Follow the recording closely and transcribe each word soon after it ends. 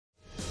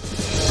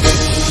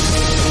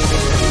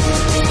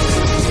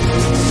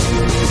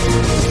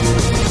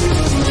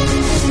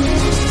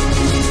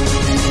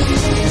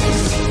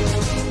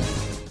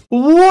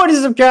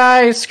is up,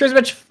 guys?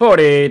 Misadventures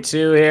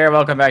 42 here.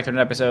 Welcome back to an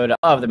episode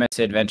of the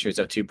Misadventures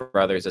of Two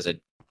Brothers. As a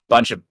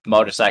bunch of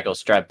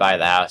motorcycles drive by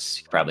the house.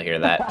 You can probably hear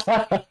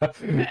that.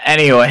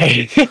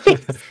 Anyway,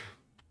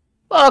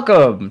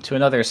 welcome to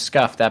another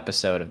scuffed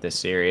episode of this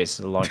series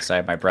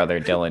alongside my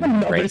brother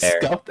Dylan. Right there.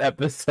 Scuffed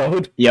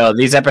episode. Yo,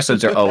 these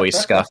episodes are always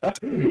scuffed.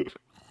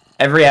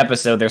 Every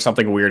episode, there's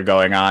something weird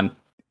going on.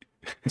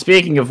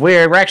 Speaking of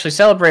weird, we're actually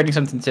celebrating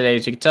something today.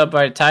 As you can tell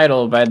by the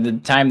title, by the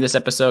time this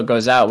episode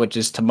goes out, which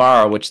is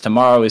tomorrow, which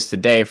tomorrow is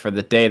today for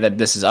the day that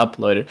this is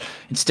uploaded,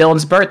 it's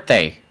Dylan's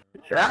birthday.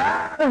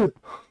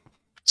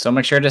 So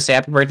make sure to say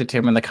happy birthday to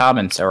him in the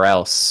comments, or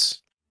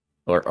else.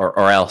 Or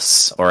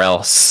else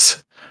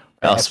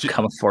I'm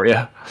coming for you.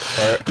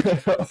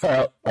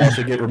 Or else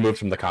you get removed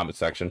from the comment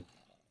section.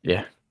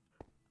 Yeah.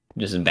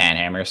 Just ban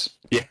hammers.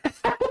 Yeah.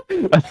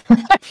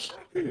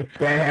 Ban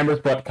hammers,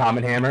 but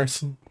comment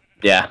hammers.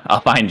 Yeah, I'll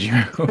find you.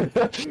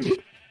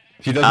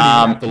 She doesn't even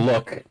have to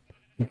look.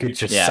 You could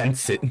just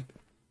sense it.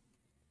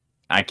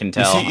 I can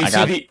tell. You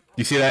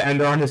see that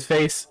ender on his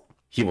face?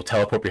 He will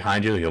teleport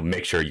behind you. He'll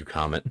make sure you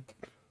comment.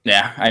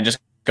 Yeah, I just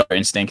go for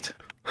instinct.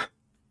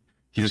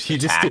 He just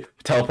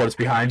teleports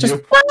behind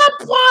you.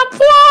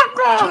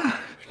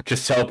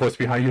 Just teleports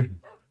behind you.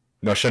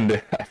 No,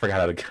 shouldn't. I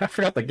forgot the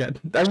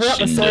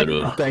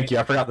saying. Thank you.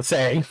 I forgot the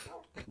saying.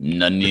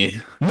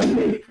 Nani.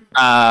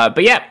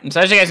 But yeah,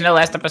 so as you guys know,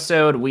 last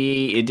episode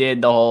we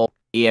did the whole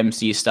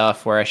EMC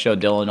stuff where I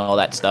showed Dylan all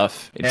that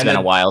stuff. It's been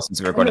a while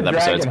since we recorded the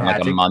episode. It's been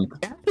like a month.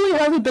 It actually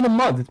hasn't been a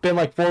month. It's been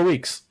like 4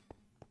 weeks.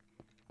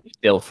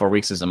 Still, 4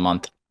 weeks is a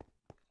month.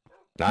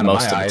 Not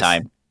most of the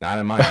time. Not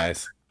in my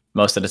eyes.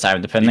 Most of the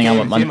time, depending on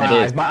what month it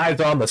is. My eyes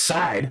are on the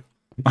side.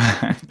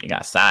 You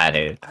got side,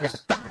 dude. I got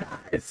side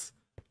eyes.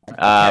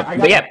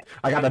 But yeah,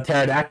 I got the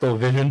pterodactyl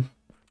vision.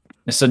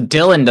 So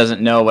Dylan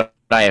doesn't know what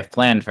I have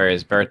planned for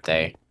his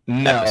birthday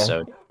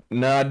episode.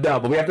 No,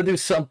 but we have to do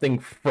something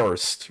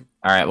first.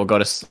 All right, we'll go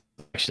to...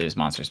 Actually, there's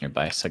monsters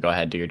nearby, so go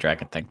ahead, do your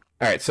dragon thing.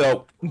 All right,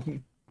 so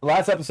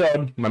last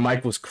episode, my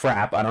mic was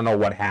crap. I don't know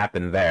what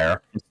happened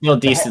there. It's still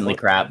decently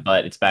crap,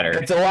 but it's better.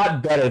 It's a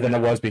lot better than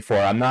it was before.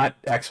 I'm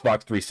not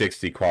Xbox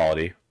 360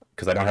 quality,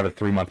 because I don't have a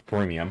 3-month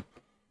premium.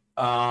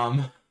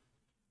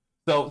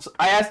 So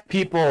I asked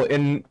people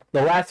in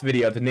the last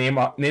video to name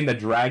the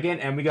dragon,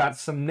 and we got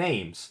some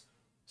names.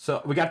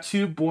 So we got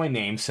 2 boy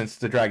names since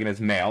the dragon is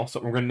male,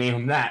 so we're going to name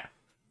him that.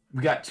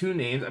 We got 2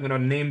 names. I'm going to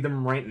name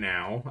them right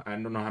now. I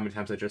don't know how many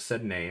times I just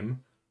said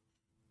name.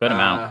 Good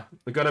amount.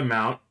 The good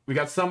amount. We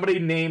got somebody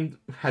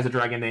has a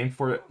dragon name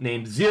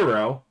named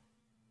Zero,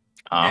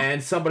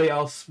 and somebody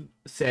else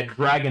said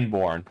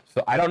Dragonborn.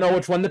 So I don't know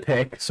which one to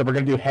pick, so we're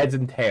going to do heads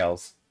and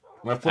tails.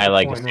 I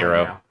like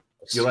Zero. Right,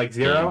 you like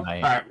Zero? All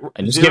right.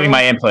 I'm just giving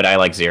my input. I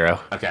like Zero.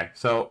 Okay,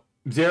 so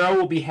Zero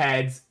will be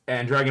heads,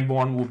 and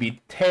Dragonborn will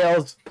be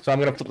tails. So I'm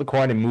going to flip the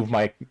coin and move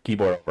my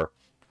keyboard over.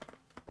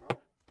 I'm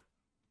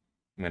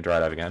going to try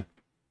that again.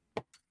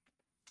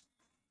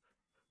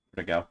 There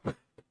we go.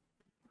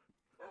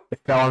 It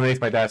fell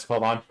underneath my desk.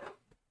 Hold on.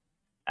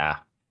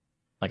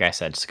 Like I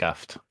said,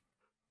 scuffed.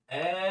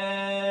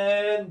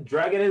 And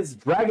dragon is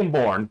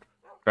Dragonborn.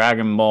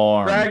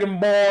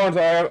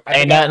 Dragonborn.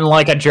 Ain't nothing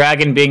like a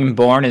dragon being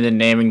born and then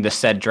naming the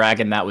said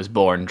dragon that was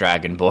born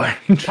Dragonborn.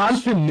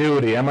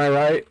 Continuity, am I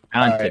right?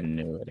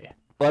 Continuity.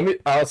 Right.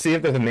 I'll see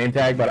if there's a name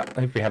tag, but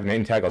if we have a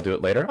name tag, I'll do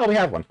it later. Oh, we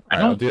have one. I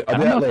don't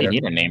know if you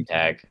need a name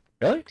tag.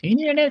 Really? Do you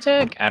need a name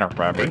tag? I don't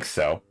remember. I think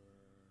so.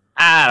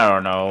 I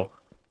don't know.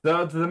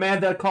 The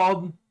man that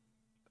called.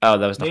 Oh,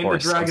 that was the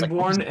horse. Named the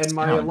Dragonborn, and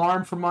my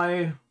alarm for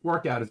my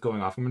workout is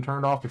going off. I'm gonna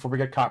turn it off before we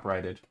get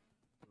copyrighted.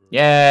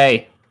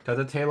 Yay! Because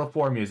it's Halo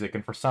 4 music,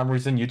 and for some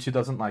reason YouTube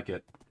doesn't like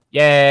it.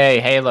 Yay,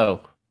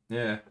 Halo.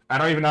 Yeah. I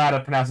don't even know how to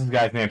pronounce this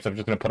guy's name, so I'm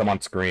just gonna put him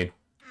on screen.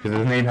 Because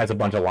his name has a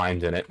bunch of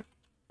lines in it.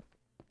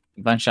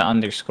 A bunch of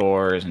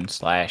underscores and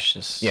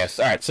slashes. Yes.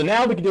 All right. So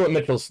now we can do what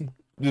Mitchell's.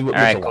 All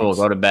right, cool.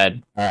 Go to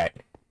bed. All right.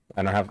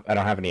 I don't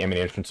have any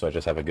ammunition, so I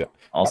just have a good.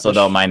 Also,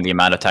 don't mind the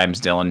amount of times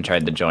Dylan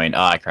tried to join.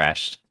 Oh, I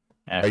crashed.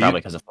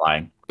 Probably because of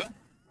flying.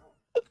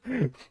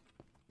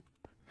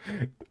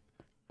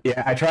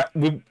 Yeah, I tried.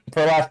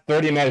 For the last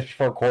 30 minutes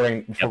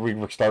before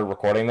we started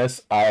recording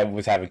this, I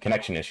was having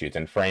connection issues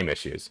and frame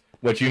issues,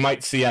 which you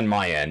might see on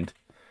my end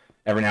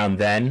every now and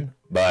then,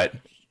 but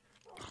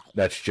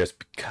that's just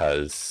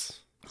because.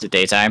 Is it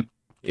daytime?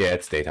 Yeah,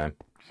 it's daytime.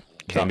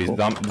 Okay,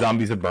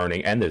 Zombies are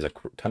burning, and there's a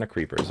ton of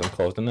creepers. I'm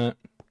closing that.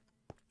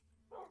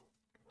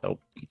 Nope.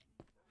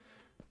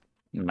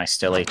 Am I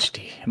still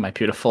HD? Am I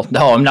beautiful?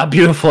 No, I'm not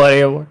beautiful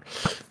anymore.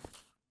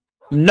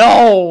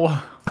 No!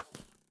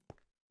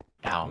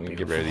 Now I'm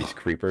get rid of these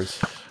creepers.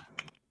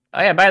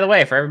 Oh yeah, by the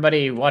way, for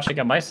everybody watching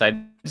on my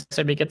side,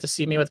 you get to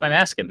see me with my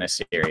mask in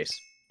this series.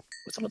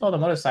 What's up with all the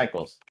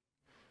motorcycles?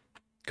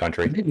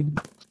 Country.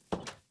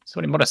 So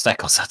many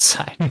motorcycles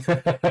outside.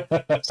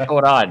 What's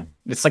going on?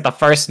 It's like the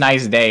first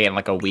nice day in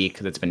like a week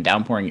because it's been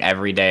downpouring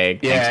every day.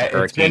 Yeah, thanks to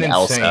Hurricane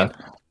Elsa.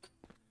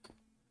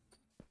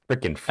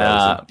 Freaking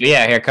frozen.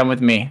 Yeah, here, come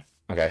with me.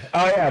 Okay.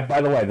 Oh yeah,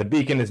 by the way, the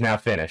beacon is now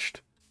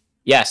finished.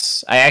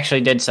 Yes, I actually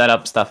did set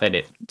up stuff in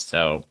it,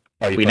 so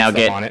Oh, you we put now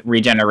stuff on get it?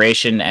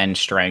 regeneration and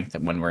strength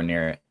when we're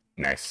near it.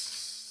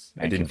 Nice.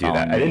 I Thank didn't you do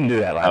that. for I didn't do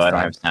that last I don't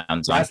time.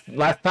 have sounds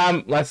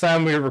on. Last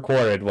time we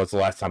recorded was the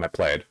last time I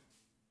played.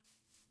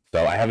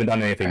 So I haven't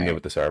done anything new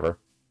with the server.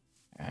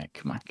 Alright,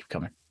 come on, keep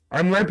coming.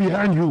 I'm right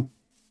behind you.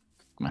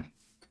 Come on.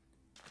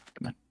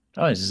 Come on.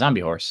 Oh, it's a zombie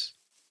horse.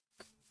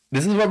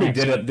 This is what we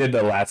did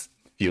the last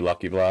few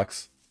lucky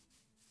blocks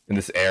in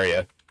this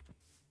area.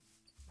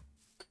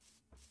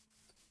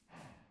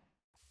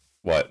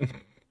 What?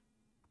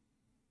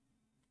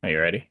 Are you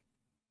ready?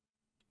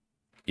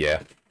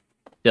 Yeah.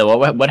 Yeah,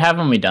 what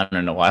haven't we done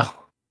in a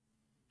while?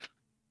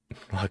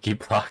 Lucky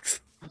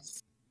blocks.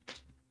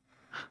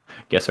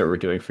 Guess what we're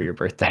doing for your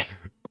birthday?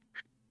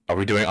 Are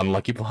we doing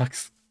unlucky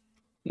blocks?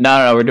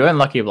 No, we're doing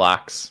lucky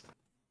blocks.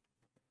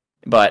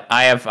 But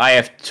I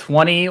have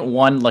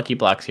 21 lucky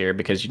blocks here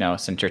because, you know,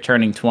 since you're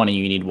turning 20,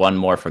 you need one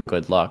more for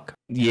good luck.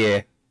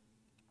 Yeah.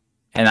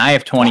 And I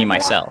have 20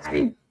 myself.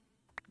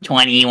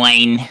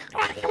 21.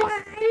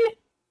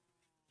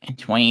 And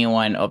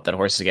 21. Oh, that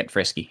horse is getting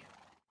frisky.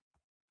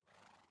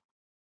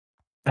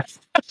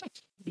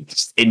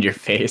 Just in your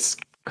face.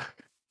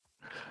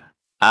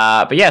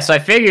 But yeah, so I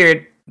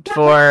figured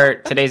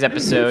for today's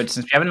episode,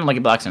 since we haven't done lucky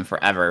blocks in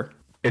forever,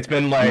 it's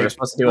been like we were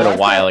supposed to do it a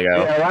while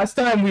ago. Yeah, last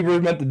time we were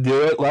meant to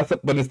do it,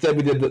 but instead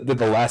we did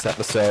the last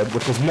episode,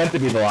 which was meant to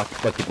be the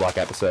lucky block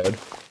episode.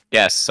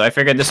 Yes, so I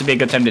figured this would be a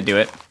good time to do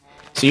it.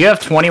 So you have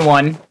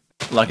 21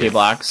 lucky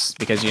blocks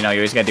because, you know, you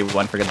always gotta do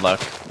one for good luck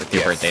with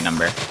your birthday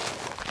number.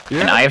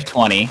 And I have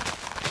 20.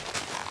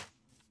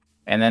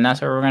 And then that's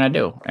what we're gonna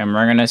do. And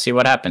we're gonna see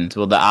what happens.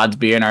 Will the odds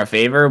be in our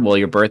favor? Will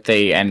your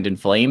birthday end in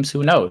flames?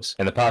 Who knows?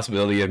 And the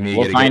possibility of me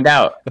We'll find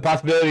out. The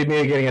possibility of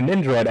me getting a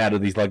Nindroid out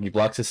of these lucky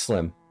blocks is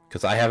slim.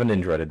 Because I have an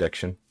Nindroid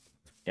addiction.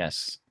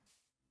 Yes.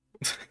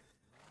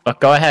 But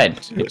go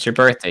ahead. It's your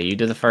birthday. You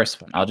do the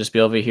first one. I'll just be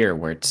over here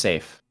where it's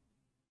safe.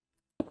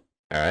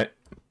 Alright.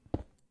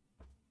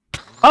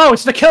 Oh,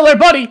 it's the killer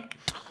buddy!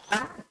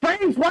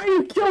 Frames, why are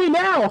you killing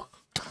now?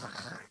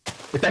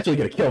 It's actually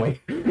gonna kill me.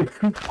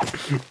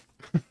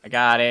 I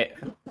got it.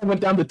 I went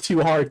down to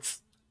 2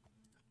 hearts.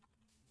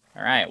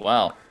 Alright,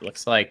 well,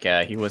 looks like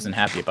he wasn't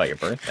happy about your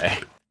birthday.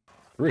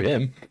 Screw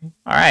him.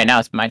 Alright, now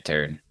it's my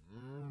turn.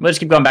 We'll just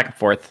keep going back and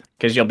forth,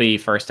 because you'll be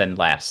first and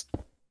last.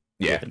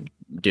 Yeah.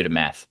 Due to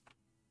math.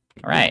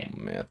 Alright.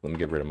 Math. Let me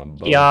get rid of my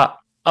bow. Yeah.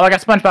 Oh, I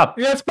got SpongeBob!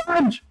 Yeah,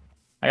 sponge!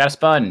 I got a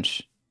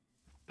sponge.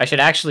 I should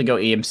actually go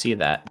EMC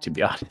that, to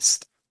be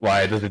honest.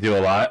 Why? Does it do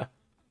a lot?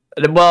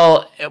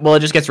 Well, it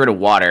just gets rid of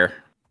water.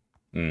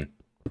 Hmm.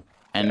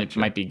 And it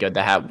might be good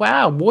to have.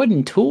 Wow,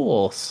 wooden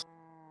tools.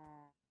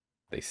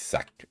 They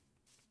suck.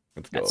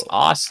 Let's go. That's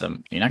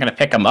awesome. You're not going to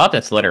pick them up?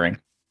 That's littering.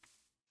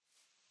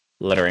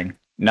 Littering.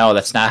 No,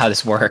 that's not how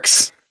this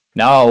works.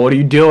 No, what are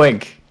you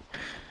doing?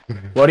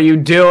 What are you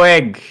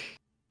doing?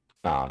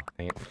 Aw,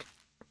 dang it.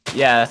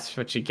 Yeah, that's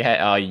what you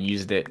get. Oh, you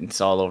used it.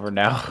 It's all over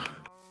now.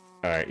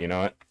 Alright, you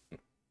know what?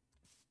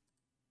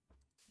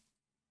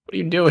 What are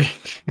you doing?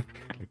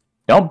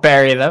 Don't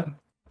bury them.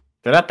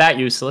 They're not that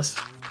useless.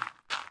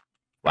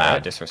 Wow,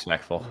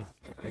 disrespectful.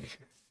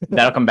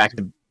 That'll come back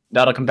to,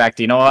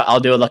 you know what? I'll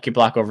do a lucky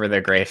block over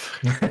their grave.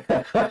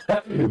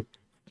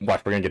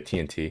 Watch, we're gonna get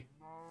TNT.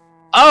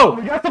 Oh!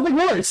 We got something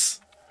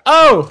worse!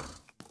 Oh!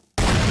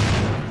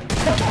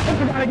 I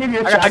forgot to give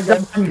you a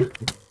shotgun.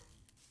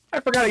 I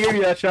forgot to give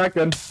you that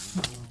shotgun.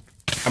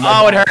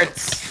 Oh, it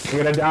hurts. I'm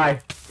gonna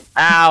die.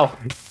 Ow.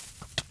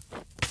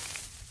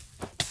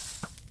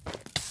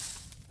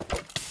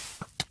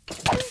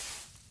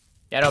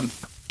 Get him.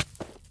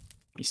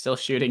 He's still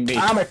shooting me.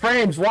 Ah, my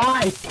frames,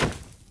 why?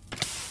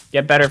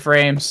 Get better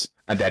frames.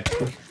 I'm dead.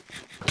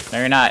 No,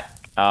 you're not.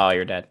 Oh,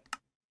 you're dead.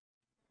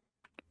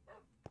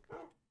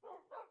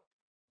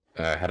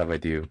 How do I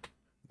do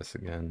this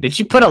again? Did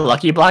you put a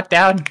lucky block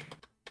down?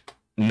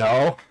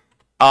 No.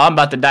 Oh, I'm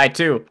about to die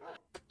too.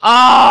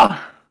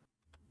 Ah!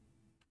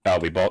 Oh,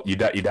 we both. You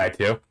died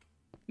too?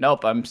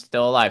 Nope, I'm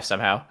still alive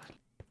somehow.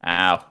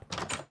 Ow.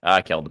 Oh,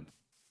 I killed him.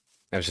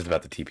 I was just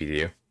about to TP to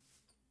you.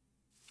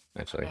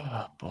 Actually.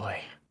 Oh, boy.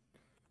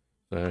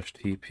 Slash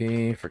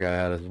TP. Forgot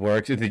how this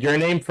works. Is it your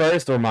name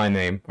first or my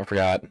name? I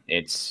forgot.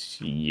 It's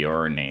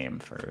your name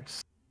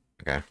first.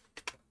 Okay.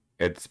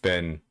 It's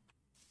been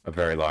a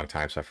very long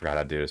time, so I forgot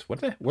how to do this.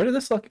 Where did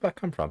this lucky block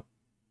come from?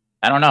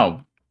 I don't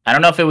know. I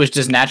don't know if it was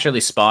just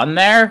naturally spawned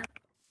there.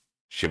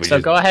 Should we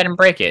So go ahead and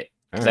break it.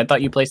 Because I Alright.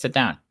 thought you placed it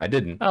down. I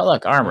didn't. Oh,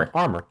 look, armor.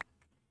 Armor.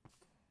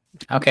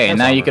 Okay, and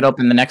That's now you armor. could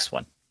open the next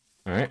one.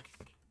 Alright.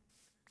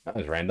 That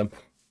was random.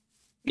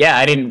 Yeah,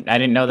 I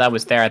didn't know that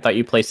was there. I thought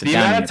you placed it The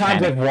down. amount of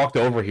times I've walked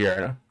over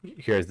here,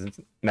 and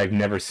I've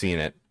never seen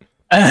it.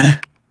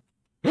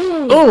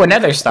 Ooh,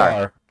 another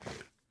star.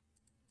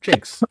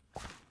 Jinx.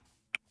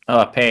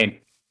 Oh, pain.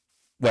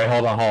 Wait,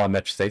 hold on,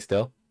 Mitch. Stay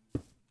still.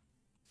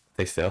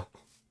 Stay still.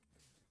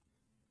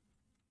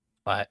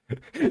 What?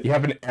 You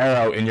have an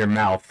arrow in your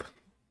mouth.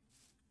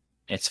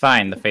 It's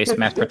fine. The face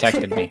mask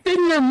protected me. It's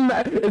in your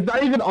it's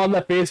not even on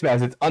the face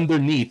mask. It's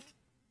underneath.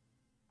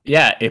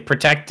 Yeah, it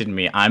protected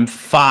me. I'm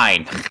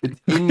fine.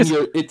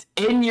 It's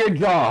in your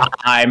jaw.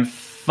 I'm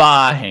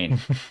fine.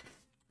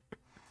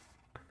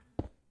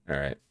 All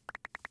right.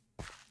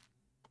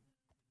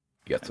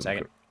 You got A some.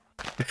 second.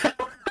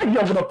 You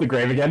open up the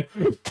grave again.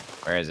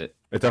 Where is it?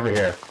 It's over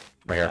here.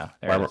 Right here. Oh,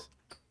 there it is.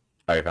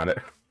 Oh, you found it.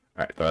 All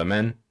right, throw them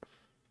in.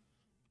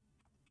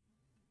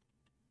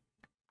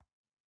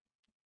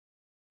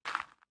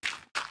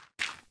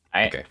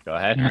 Alright, Okay. go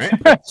ahead. All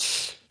right.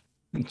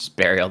 Just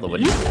bury all the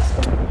wood.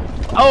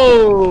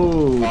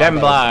 Oh, them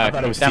I black,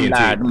 thought it was them TNT.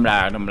 black, them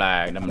black, them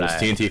black, them It was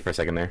black. TNT for a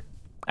second there.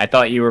 I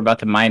thought you were about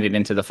to mine it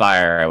into the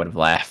fire. I would have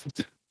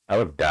laughed. I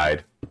would have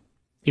died.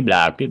 Be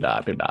blah, be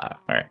blah, be blah.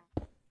 Alright.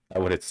 I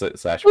would have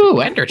slash. Ooh,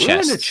 ender Ooh,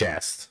 chest. ender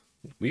chest.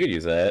 We could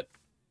use that.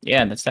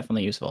 Yeah, that's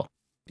definitely useful.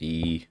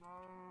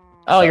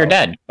 Oh, you're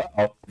dead.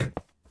 Uh-oh.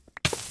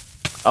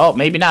 Oh,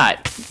 maybe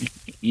not.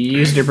 You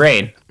used your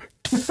brain.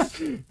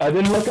 I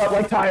didn't look up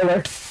like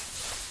Tyler.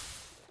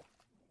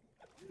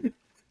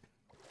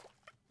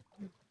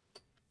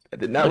 I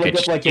did not Look look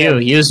up at like you,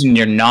 him. using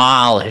your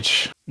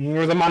knowledge.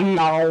 Using my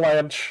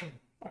knowledge.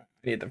 I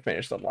need to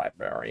finish the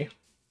library.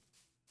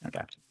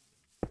 Okay.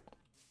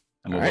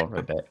 I'll move Alright. over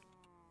a bit.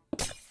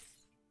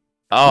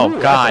 Oh,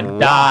 Ooh, God, that's a lot.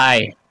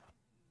 dye.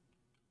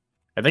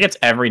 I think it's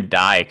every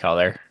dye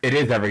color. It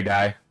is every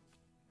die.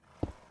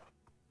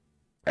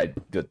 I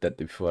did that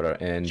before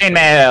and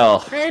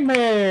Chainmail!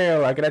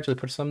 Chainmail! I could actually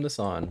put some of this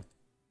on.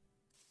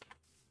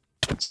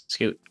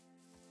 Scoot.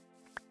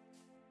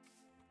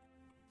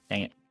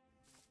 Dang it.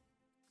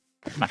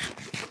 Come on.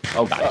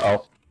 Oh, God.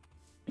 Uh-oh.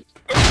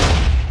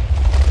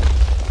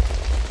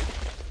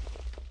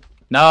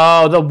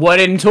 No, the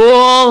wooden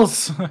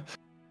tools!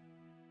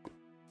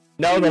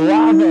 No, the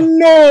lava!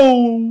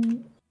 No!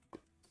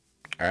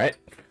 Alright.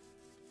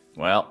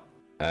 Well,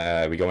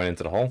 We going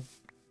into the hole?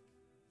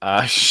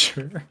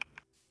 sure.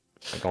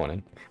 We're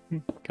going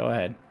in. Go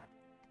ahead.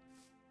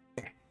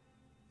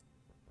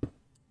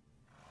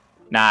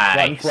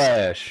 Rotten Nice.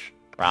 flesh.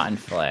 Rotten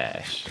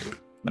flesh.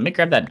 Let me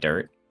grab that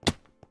dirt.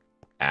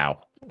 Ow.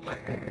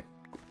 1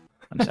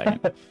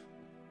 second.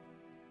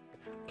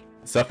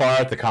 So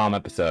far, it's a calm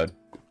episode.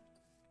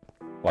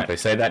 Well, if they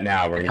say that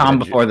now, we're gonna Calm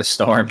get a before the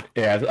storm.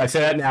 Yeah, I say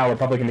that now, we're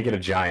probably gonna get a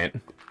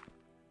giant.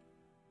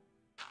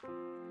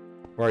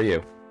 Where are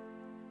you?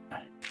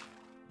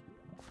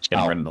 Just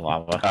getting Oh. rid of the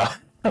lava.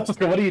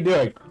 What are you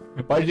doing?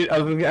 Why did you? I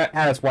was gonna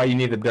ask why you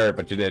need the dirt,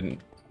 but you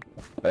didn't.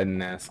 I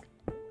didn't ask.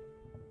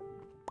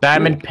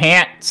 Diamond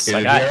pants. Is I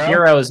it got hero?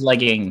 heroes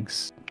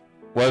leggings.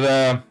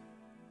 What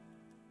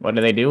What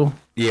do they do?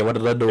 Yeah, what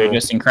did that do? They're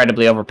just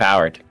incredibly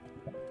overpowered.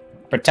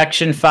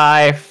 Protection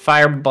 5,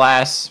 fire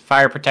blast,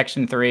 fire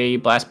protection 3,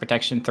 blast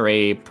protection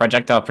 3,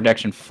 projectile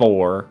protection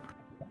 4. Or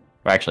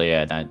actually,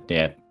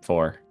 yeah,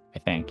 4, I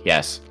think.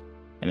 Yes.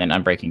 And then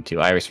unbreaking 2.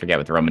 I always forget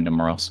with Roman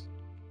numerals.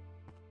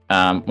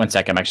 1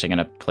 sec, I'm actually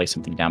gonna place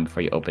something down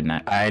before you open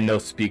that. I no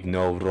speak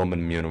no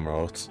Roman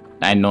numerals.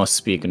 I no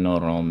speak no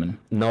Roman.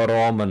 No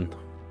Roman.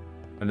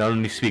 I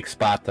only speak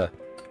Sparta.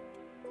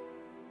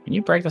 Can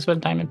you break this with a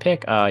diamond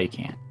pick? Oh, you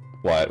can't.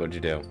 What? What'd you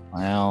do?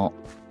 Well,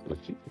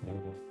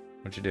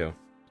 What'd you do?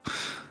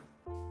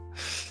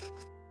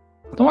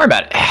 don't worry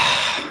about it.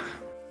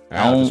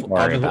 I'll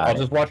worry about I'll it.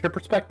 just watch your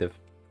perspective.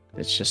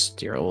 It's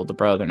just your older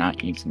brother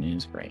not using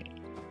his brain.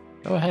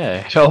 Go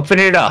ahead, open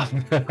it up.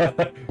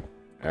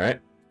 Alright.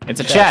 It's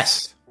a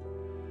chest.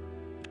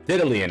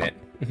 Diddly in it.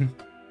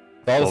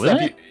 It's all, the What was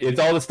stuff it's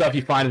all the stuff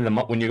you find in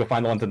the when you go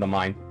find the ones in the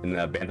mine, in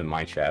the abandoned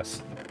mine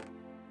shafts.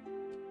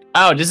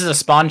 Oh, this is a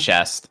spawn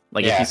chest.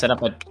 Like if Yeah. you set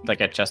up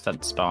a chest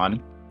at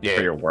spawn Yeah.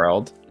 for your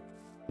world,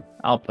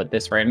 I'll put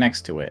this right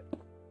next to it.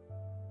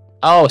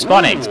 Oh,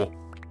 spawn eggs. Ooh.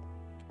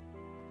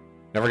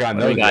 Never gotten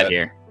What do those we got yet.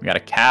 here? We got a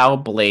cow,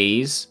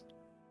 blaze,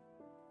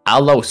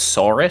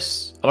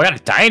 Allosaurus. Oh, I got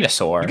a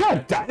dinosaur. You got a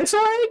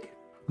dinosaur egg?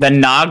 The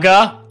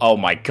Naga. Oh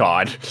my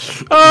god.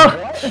 Oh,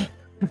 What?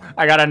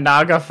 I got a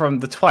Naga from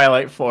the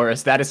Twilight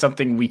Forest. That is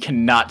something we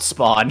cannot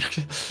spawn.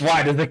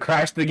 Why? Does it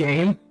crash the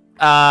game?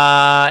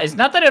 It's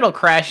not that it'll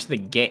crash the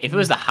game. If it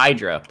was the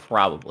Hydra,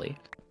 probably.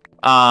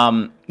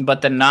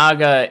 But the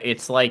Naga,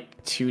 it's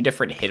like 2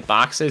 different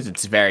hitboxes.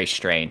 It's very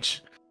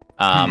strange.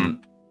 I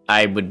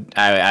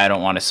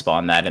don't want to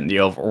spawn that in the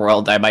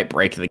overworld. I might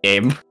break the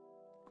game.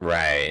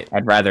 Right.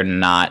 I'd rather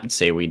not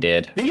say we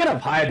did. Speaking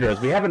of Hydras,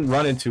 we haven't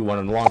run into one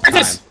in a long time.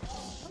 This-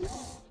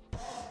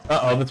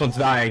 Uh-oh, this one's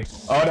dying.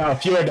 Oh no, a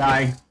few are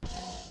dying.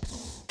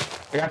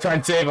 I gotta try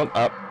and save them.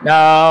 Oh,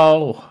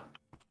 No.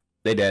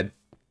 they dead.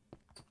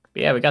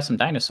 But yeah, we got some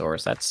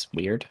dinosaurs. That's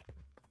weird.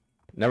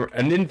 Never.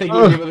 I didn't think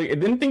you'd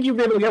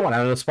be able to, get one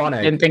out of the spawn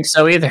egg. Didn't think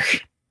so either.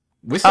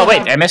 We still Oh wait,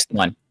 have- I missed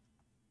one.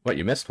 What?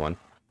 You missed one.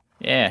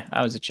 Yeah,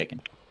 I was a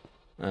chicken.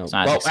 Oh. It's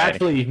not as Well, exciting.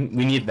 actually,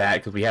 we need that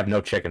because we have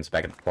no chickens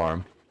back at the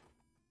farm.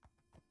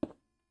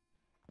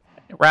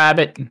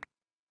 Rabbit.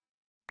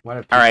 All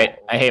All right,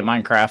 I hate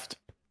Minecraft.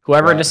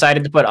 Whoever What?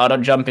 decided to put auto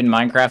jump in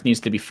Minecraft needs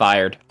to be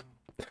fired.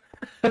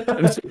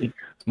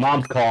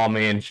 Mom's calling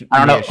me, and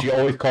I don't know. she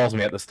always calls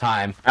me at this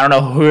time. I don't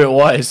know who it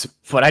was,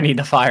 but I need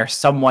to fire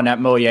someone at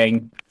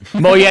Mojang.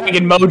 Mojang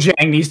and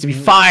Mojang needs to be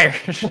fired.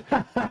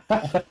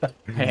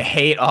 I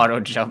hate auto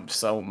jump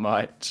so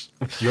much.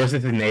 Yours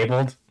is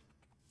enabled.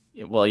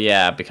 Well,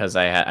 yeah, because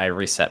I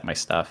reset my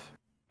stuff.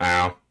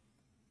 Ow.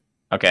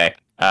 Okay.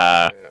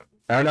 I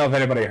don't know if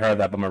anybody heard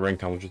that, but my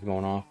ringtone was just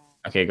going off.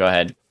 Okay, go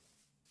ahead.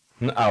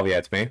 Oh yeah,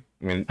 it's me.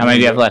 I mean, How many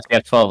do you have left? You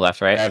have 12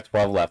 left, right? I have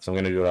 12 left, so I'm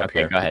gonna do it up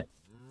here. Okay, go ahead.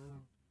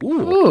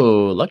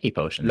 Ooh, lucky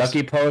potions.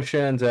 lucky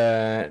potions.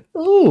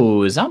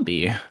 Ooh,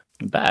 zombie.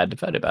 Bad,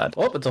 very bad.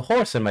 Oh, it's a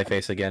horse in my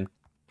face again.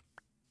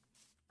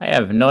 I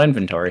have no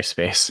inventory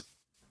space.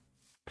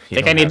 I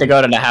think I need to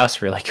go to the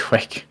house really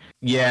quick.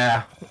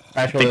 Yeah.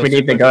 I think we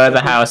need to go to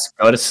the house,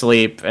 go to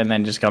sleep, and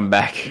then just come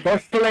back. Go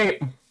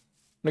sleep.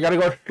 We gotta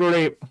go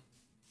sleep.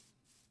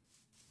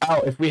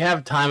 Oh, if we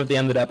have time at the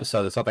end of the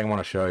episode, there's something I want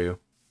to show you.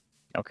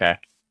 Okay.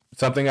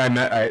 Something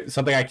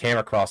something I came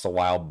across a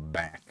while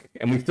back,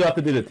 and we still have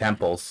to do the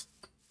temples.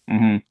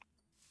 Mm-hmm.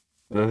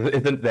 It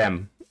isn't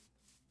them.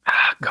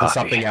 It's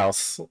something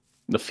else.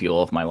 The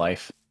fuel of my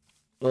life.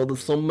 Oh,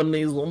 there's so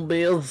many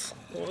zombies.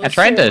 I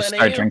tried to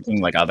start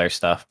drinking like other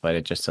stuff, but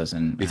it just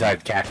doesn't.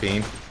 Besides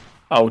caffeine.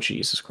 Oh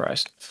Jesus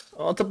Christ!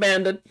 Oh, it's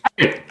abandoned.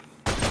 Hey!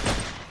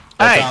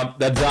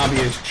 That zombie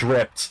is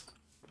dripped.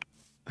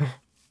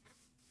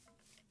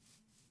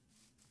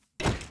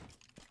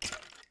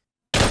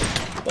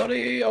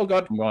 Buddy, oh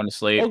god. I'm going to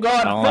sleep. Oh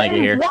god. I don't like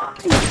it here. Why?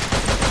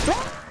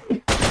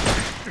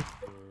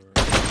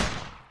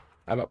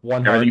 I'm at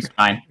one heart. Everything's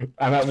fine.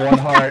 I'm at one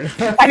heart.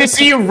 I just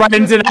see you run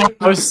into the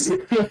house.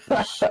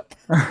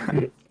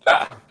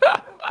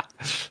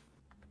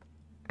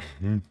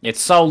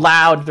 It's so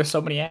loud. There's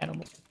so many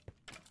animals.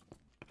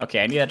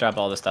 Okay, I need to drop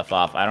all this stuff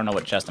off. I don't know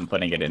what chest I'm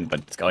putting it in,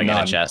 but it's going in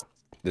a chest.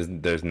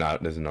 There's no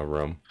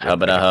room. Oh,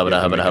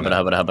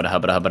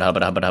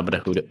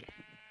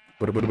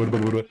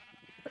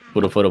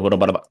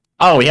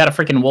 we had a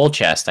freaking wool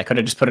chest. I could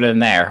have just put it in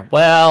there.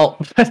 Well,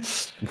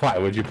 why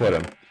would you put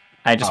him?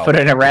 I just put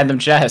it in a random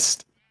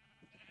chest.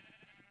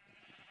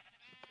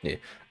 Yeah.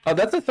 Oh,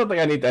 that's something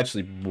I need to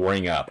actually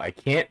bring up. I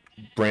can't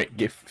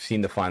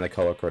seem to find the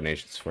color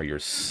coordinations for your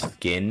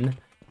skin.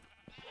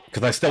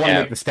 Because I still want to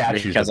make the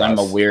statues. Because I'm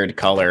a weird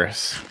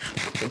colors.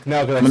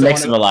 No, I'm a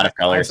mix of a lot of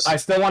colors. I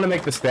still want to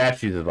make the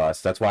statues of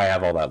us. That's why I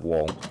have all that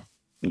wool.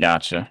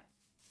 Gotcha.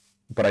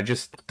 But I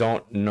just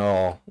don't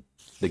know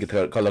the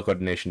color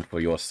coordination for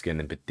your skin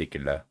in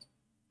particular.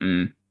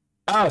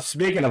 Oh,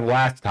 speaking of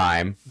last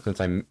time,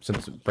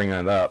 since bringing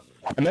it up,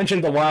 I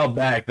mentioned a while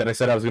back that I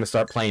said I was going to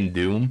start playing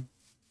Doom.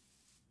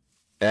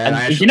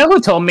 And you know who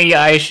told me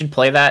I should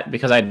play that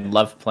because I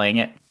love playing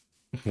it?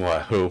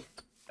 What? Who?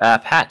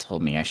 Pat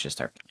told me I should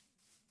start.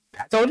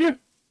 Pat told you?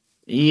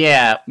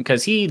 Yeah,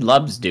 because he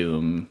loves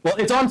Doom. Well,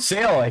 it's on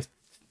sale, I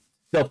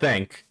still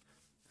think.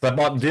 So I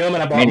bought Doom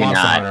and I bought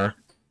Monster Hunter.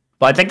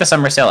 Well, I think the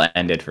summer sale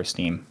ended for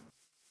Steam.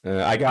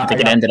 I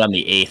think it ended on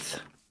the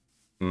 8th.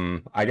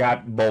 I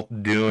got both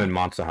Doom and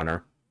Monster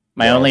Hunter.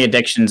 My only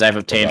addictions I've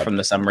obtained from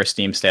the summer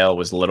Steam sale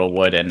was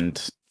Littlewood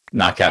and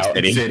Knockout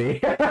City.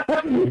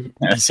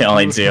 That's the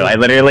only two. I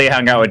literally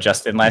hung out with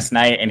Justin last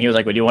night, and he was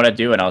like, "What do you want to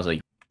do?" And I was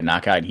like,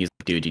 "Knockout." And he's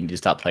like, "Dude, you need to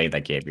stop playing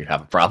that game. You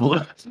have a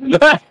problem."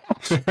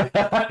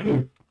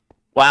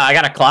 Wow, I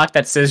got a clock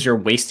that says you're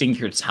wasting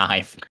your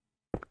time.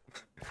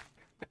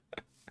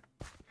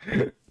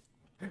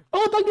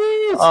 Oh,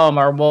 doggies! Oh,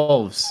 more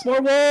wolves.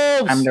 More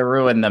wolves! Time to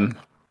ruin them.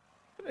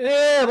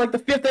 Yeah, like the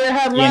 5th that I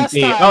had last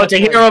time. Oh, it's a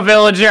hero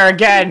villager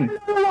again!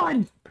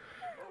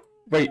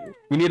 Wait,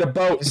 we need a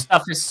boat. This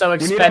stuff is so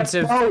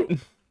expensive.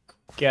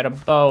 Get a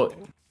boat.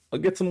 I'll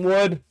get some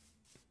wood.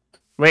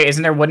 Wait,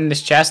 isn't there wood in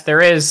this chest?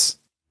 There is.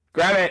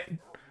 Grab it.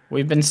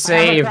 We've been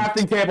saved. I have a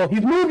crafting table.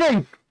 He's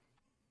moving.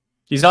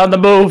 He's on the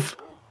move.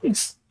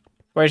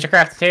 Where's your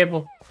crafting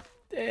table?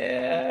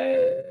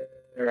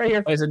 Right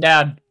here. Place it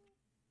down.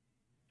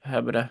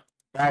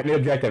 Alright, new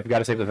objective. We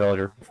gotta save the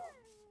villager.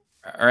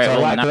 Alright, so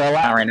well, not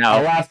right now.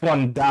 Our last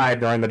one died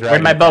during the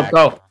Where'd dragon my boat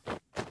go?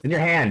 It's in your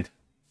hand.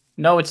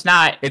 No, it's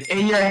not. It's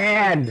in your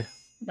hand.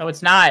 No,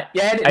 it's not.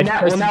 Yeah, I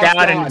pushed it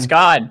down and it's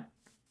gone.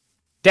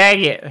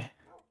 Dang it.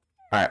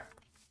 Alright.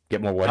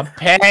 Get more wood. I'm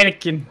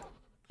panicking.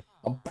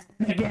 I'm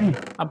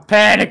panicking. I'm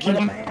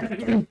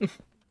panicking.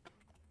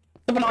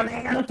 Something on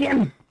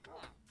Anakin.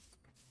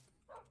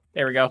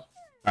 There we go.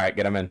 Alright,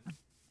 get him in.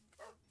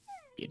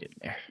 Get in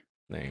there.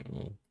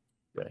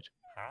 Good.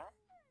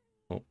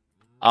 Oh.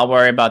 I'll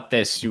worry about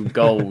this. You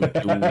go do what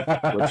you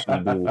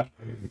do.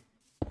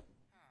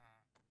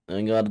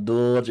 You gotta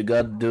do what you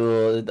gotta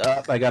do.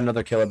 I got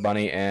another killer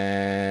bunny,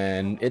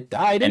 and it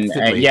died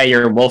instantly. Yeah,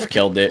 your wolf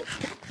killed it.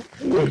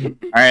 Alright,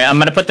 I'm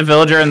gonna put the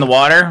villager in the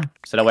water,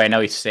 so that way I know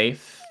he's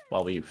safe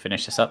while we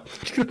finish this up.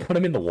 Did you put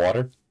him in the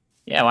water?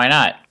 Yeah, why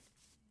not?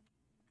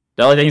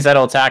 The only things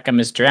that'll attack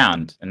him is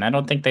drowned, and I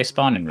don't think they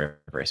spawn in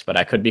rivers, but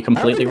I could be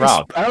completely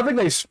wrong. I don't think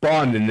they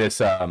spawned in this,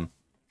 in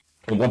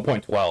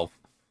 1.12.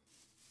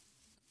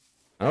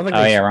 I don't think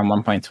yeah, around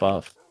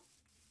 1.12.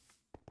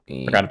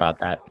 Forgot about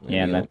that.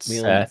 Yeah, and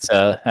that's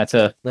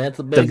a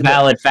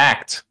valid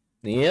fact.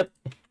 Yep.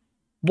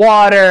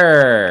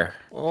 Water.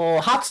 Oh,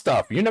 hot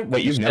stuff. You never.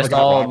 Wait, you've It's never just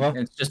got all. lava?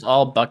 It's just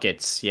all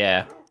buckets.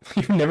 Yeah.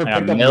 You've never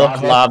picked up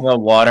Milk, lava,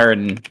 water,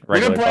 and We've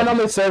regular. been playing on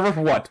this server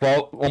for what?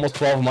 Almost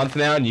 12 months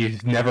now, and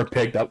you've never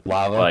picked up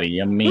lava. What do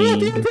you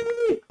mean?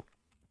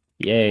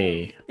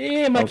 Yay!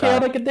 Yeah, my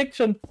chaotic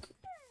addiction.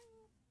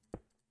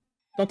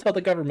 Don't tell the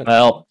government.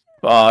 Well,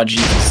 oh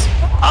Jesus!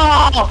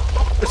 Oh!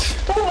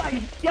 Oh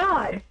my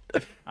god!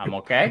 I'm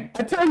okay.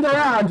 I turned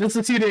around just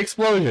to see the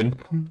explosion.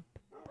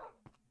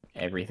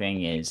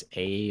 Everything is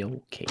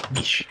a-okay.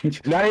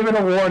 Not even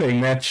a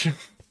warning, Mitch.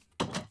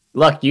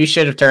 Look, you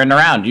should have turned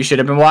around. You should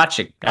have been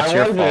watching. That's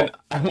your fault.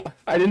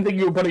 I didn't think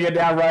you were putting it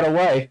down right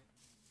away.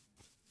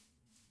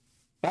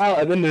 Well,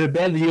 I didn't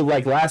abandon you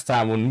like last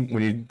time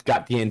when you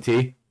got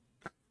TNT.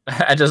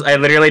 I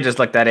literally just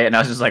looked at it and I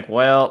was just like,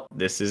 well,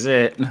 this is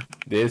it.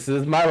 This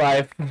is my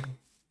life.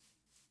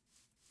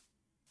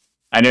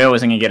 I knew I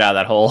wasn't gonna get out of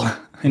that hole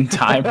in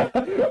time.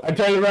 I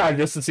turned around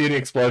just to see the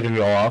explosion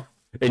go off,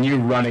 and you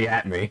running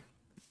at me.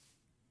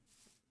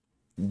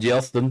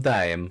 Just in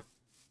time.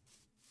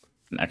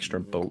 An extra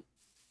boat.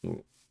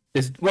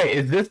 Wait,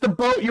 is this the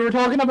boat you were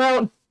talking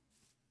about?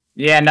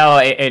 Yeah, no,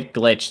 it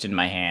glitched in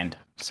my hand,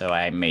 so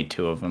I made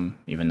 2 of them,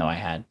 even though I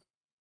had.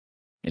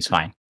 It's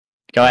fine.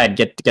 Go ahead,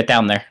 get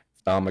down there.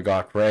 Oh my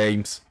god,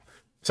 frames.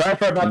 Sorry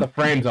about the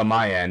frames on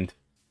my end.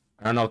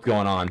 I don't know what's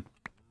going on.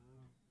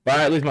 But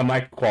at least my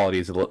mic quality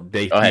is a lot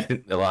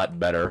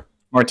better.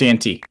 More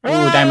TNT. Ooh,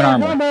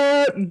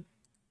 diamond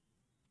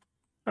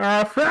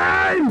armor.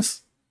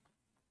 Frames!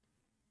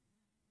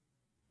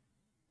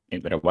 You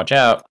better watch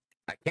out.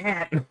 I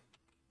can't.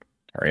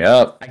 Hurry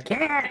up. I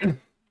can't.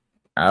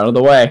 Out of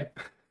the way.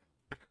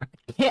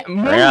 I can't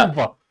move. Hurry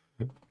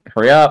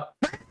up.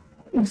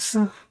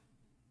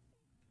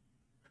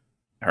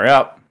 Hurry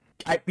up.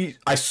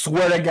 I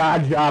swear to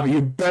God, Java,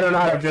 you better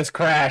not have just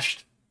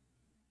crashed.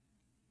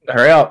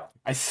 Hurry up.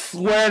 I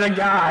swear to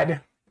God.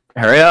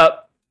 Hurry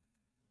up.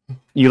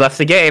 You left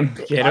the game.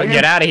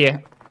 Get out of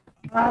here.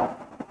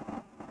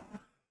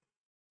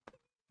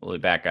 We'll be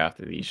back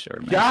after these short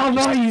minutes.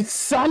 Java, you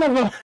son of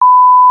a...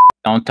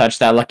 Don't touch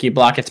that lucky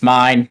block. It's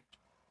mine.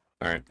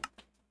 Alright.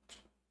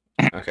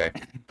 Okay.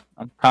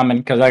 I'm coming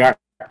because I got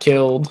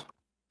killed.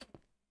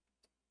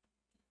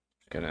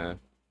 Gonna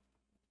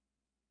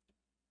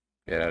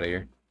get out of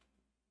here.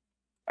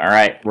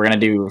 Alright, we're gonna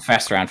do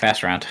fast round.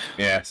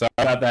 Yeah, sorry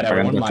about that,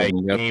 everyone. My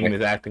game quick.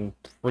 is acting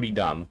pretty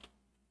dumb.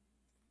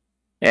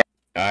 Yeah.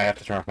 I have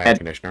to turn off my air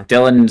conditioner.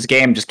 Dylan's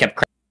game just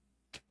kept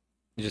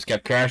It just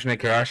kept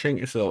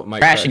crashing, so it might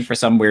crashing crash. for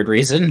some weird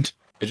reason.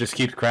 It just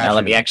keeps crashing. Now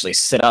let me actually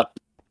sit up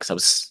because I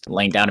was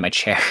laying down in my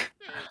chair.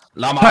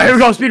 Llamas. Alright, here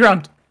we go, speed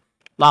round.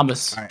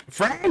 Llamas. Alright,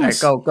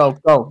 frames. Alright,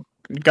 go.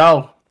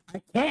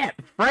 I can't.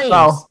 Frames.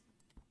 Go.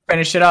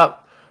 Finish it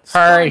up.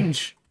 Hurry.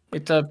 Sponge.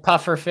 It's a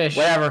puffer fish.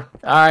 Whatever.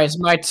 Alright, it's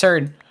my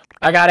turn.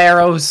 I got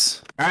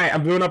arrows. Alright,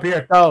 I'm doing up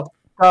here. Go.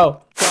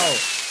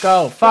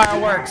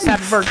 Fireworks.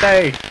 Happy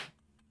birthday.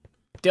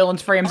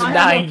 Dylan's frames are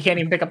dying. He can't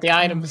even pick up the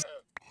items.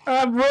 I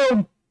have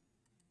room.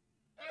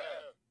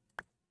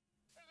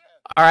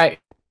 Alright,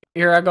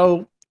 here I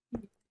go.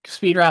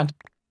 Speed round.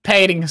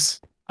 Paintings.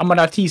 I'm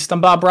gonna tease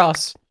them Bob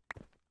Ross.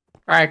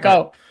 Alright,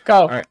 go.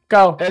 Alright.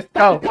 Go.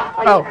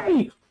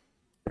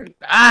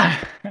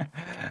 Ah!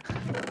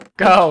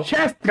 Go.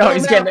 Go,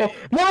 he's getting it.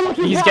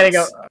 He's getting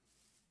go.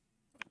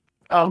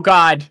 Oh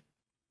god.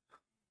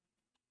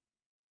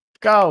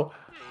 Go.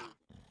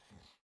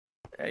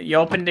 You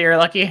opened your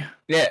lucky?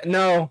 Yeah,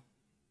 no.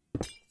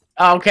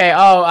 Okay,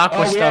 oh,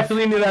 aqua We stuff.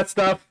 actually need that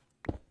stuff.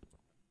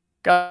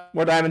 Go.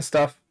 More diamond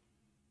stuff.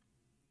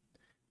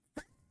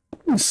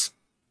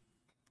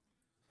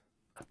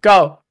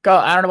 Go.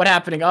 I don't know what's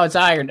happening. Oh, it's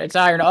iron.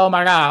 Oh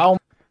my god.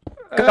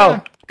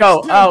 Oh.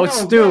 Go. Oh, it's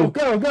stew.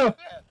 Go.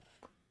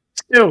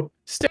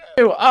 Stew.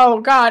 Oh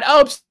god.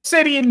 Oh,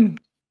 obsidian.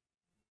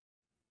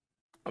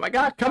 Oh my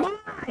god, come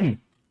on.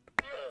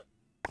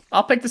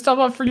 I'll pick the stuff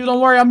up for you.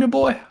 Don't worry, I'm your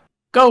boy.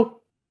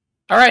 Go.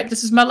 Alright,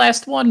 this is my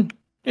last one.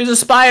 There's a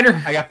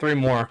spider. I got 3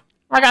 more.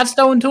 I got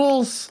stone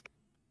tools.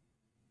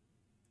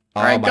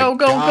 Alright, go.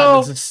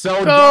 This is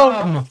so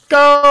dumb.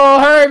 Go.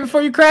 Hurry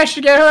before you crash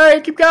again. Hurry,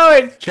 keep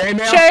going.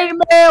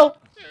 Chainmail.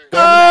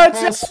 Oh,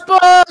 it's a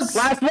boss.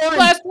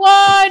 Last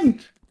one.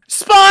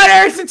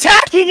 Spiders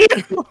attacking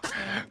you.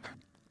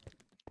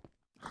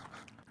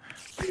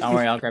 Don't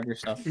worry, I'll grab your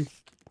stuff.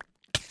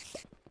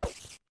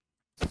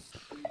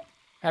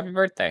 Happy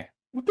birthday.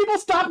 Will people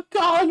stop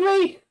calling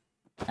me?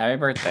 Happy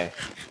birthday.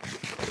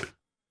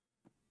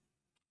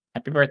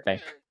 Happy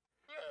birthday.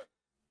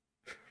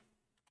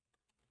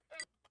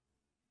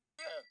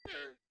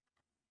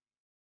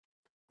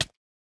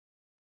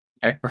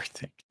 Happy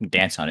birthday.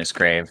 Dance on his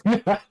grave.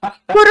 That's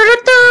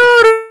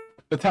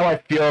how I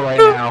feel right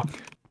now.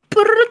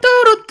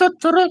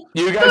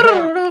 You guys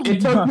know,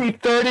 it took me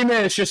 30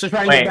 minutes just to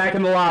try and get back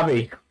in the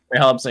lobby.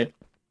 Wait, hold up, say.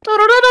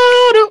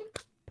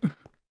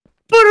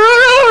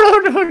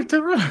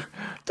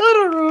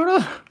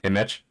 Hey,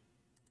 Mitch.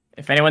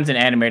 If anyone's an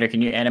animator,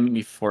 can you animate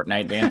me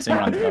Fortnite dancing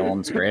on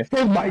Dylan's grave?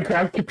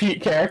 Minecraft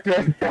compete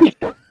character.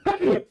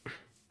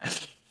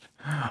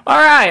 All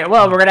right,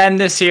 well, we're gonna end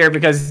this here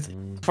because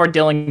before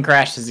Dylan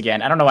crashes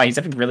again. I don't know why he's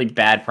having really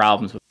bad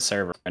problems with the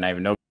server, and I have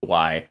no clue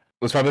why.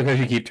 It's probably because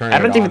you keep turning. I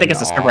don't even think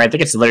it's the server. I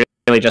think it's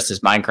literally just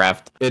his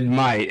Minecraft. It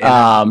might. It's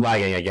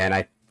lagging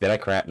again. Did I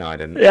crap? No, I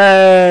didn't.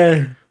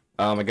 Yeah.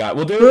 Oh my god.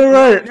 We'll do it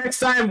right. Next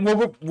time.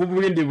 What we're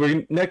gonna do?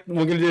 We're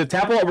gonna do the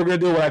temple, or we're gonna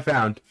do what I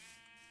found.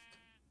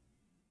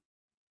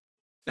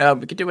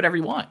 We can do whatever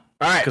you want.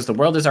 All right. Because the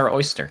world is our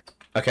oyster.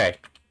 Okay.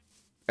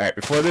 All right.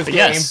 Before this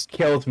game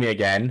kills me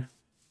again.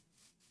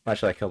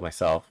 Actually, I killed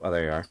myself. Oh,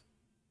 there you are.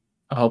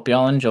 I hope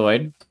y'all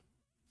enjoyed.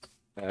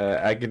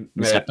 I can.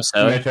 This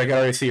episode. I can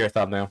already see your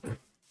thumbnail.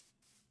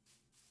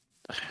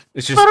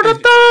 It's just.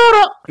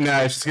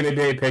 It's just gonna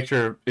be a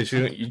picture. It's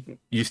just,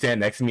 you stand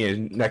next to me,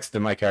 and next to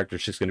my character,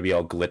 it's just gonna be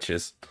all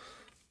glitches,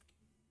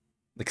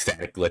 like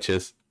static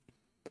glitches,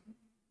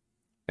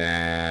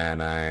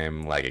 and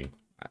I'm lagging.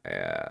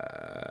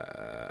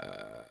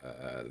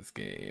 This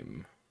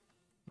game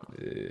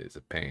is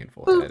a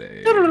painful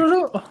headache.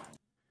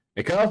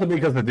 It could also be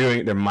because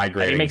they're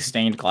migrating. It makes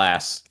stained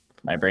glass.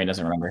 My brain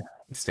doesn't remember.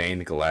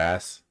 Stained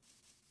glass?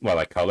 Well,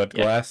 like colored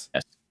glass?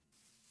 Yes.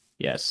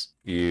 Yes.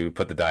 You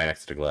put the dye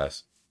next to the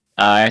glass.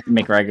 I have to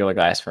make regular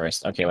glass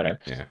first. Okay, whatever.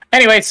 Yeah.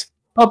 Anyways,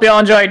 hope y'all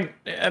enjoyed.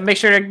 Make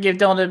sure to give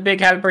Dylan a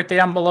big happy birthday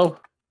down below.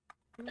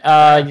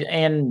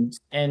 And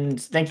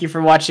thank you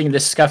for watching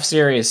this Scuff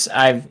series.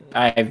 I've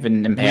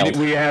been impaled.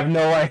 We have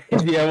no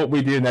idea what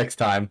we do next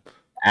time.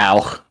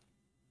 Ow.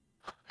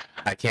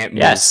 I can't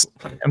move. Yes.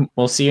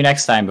 We'll see you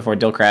next time before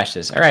Dill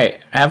crashes. All right.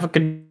 Have a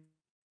good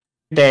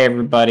day,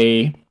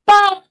 everybody.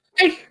 Bye.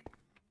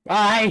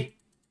 Bye.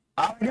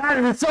 Oh my god,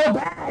 it's so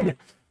bad.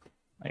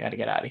 I gotta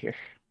get out of here.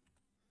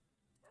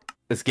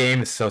 This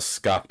game is so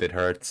scuffed, it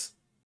hurts.